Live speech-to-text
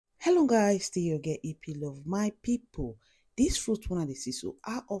Hello guys, still your get EP love. My people, this fruit one they see, so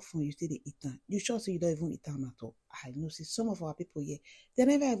how often you say they eat them? You sure say you don't even eat them at all? I know see some of our people here, they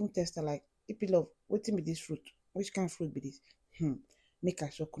never even tested like EP love, waiting be this fruit? Which kind of fruit be this? Make a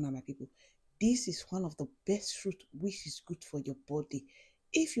shock on my people. This is one of the best fruit which is good for your body.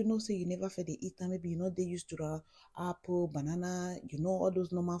 If you know say you never fed they eat them, maybe you know they used to apple, banana, you know all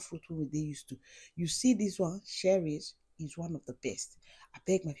those normal fruit we they used to. You see this one, cherries is one of the best. I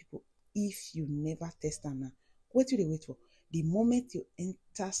beg my people, if you never test am now, what do they wait for? The moment you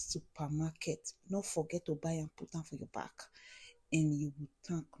enter supermarket, not forget to buy and put am for your back, and you will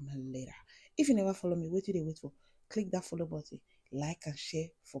thank me later. If you never follow me, what do they wait for? Click that follow button, like and share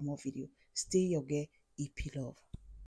for more video. Stay your girl, EP love.